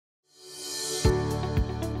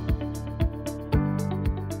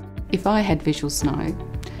If I had visual snow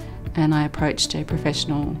and I approached a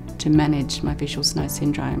professional to manage my visual snow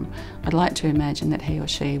syndrome, I'd like to imagine that he or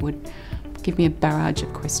she would give me a barrage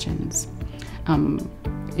of questions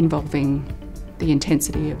involving the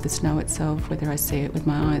intensity of the snow itself, whether I see it with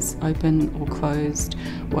my eyes open or closed,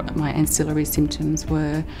 what my ancillary symptoms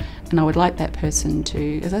were, and I would like that person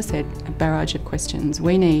to, as I said, a barrage of questions.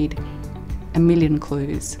 We need a million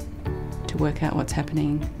clues to work out what's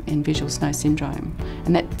happening in visual snow syndrome,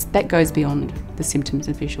 and that goes beyond the symptoms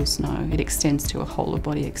of visual snow. It extends to a whole of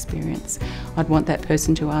body experience. I'd want that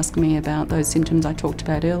person to ask me about those symptoms I talked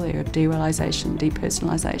about earlier, of derealisation,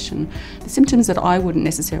 depersonalization, the symptoms that I wouldn't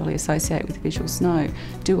necessarily associate with visual snow.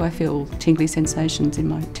 Do I feel tingly sensations in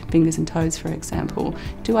my fingers and toes, for example?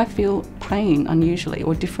 Do I feel pain unusually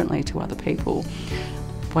or differently to other people?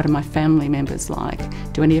 What are my family members like?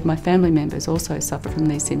 Do any of my family members also suffer from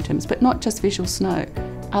these symptoms? But not just visual snow,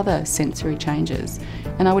 other sensory changes.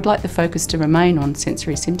 And I would like the focus to remain on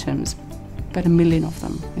sensory symptoms, but a million of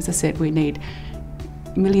them. As I said, we need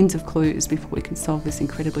millions of clues before we can solve this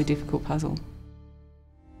incredibly difficult puzzle.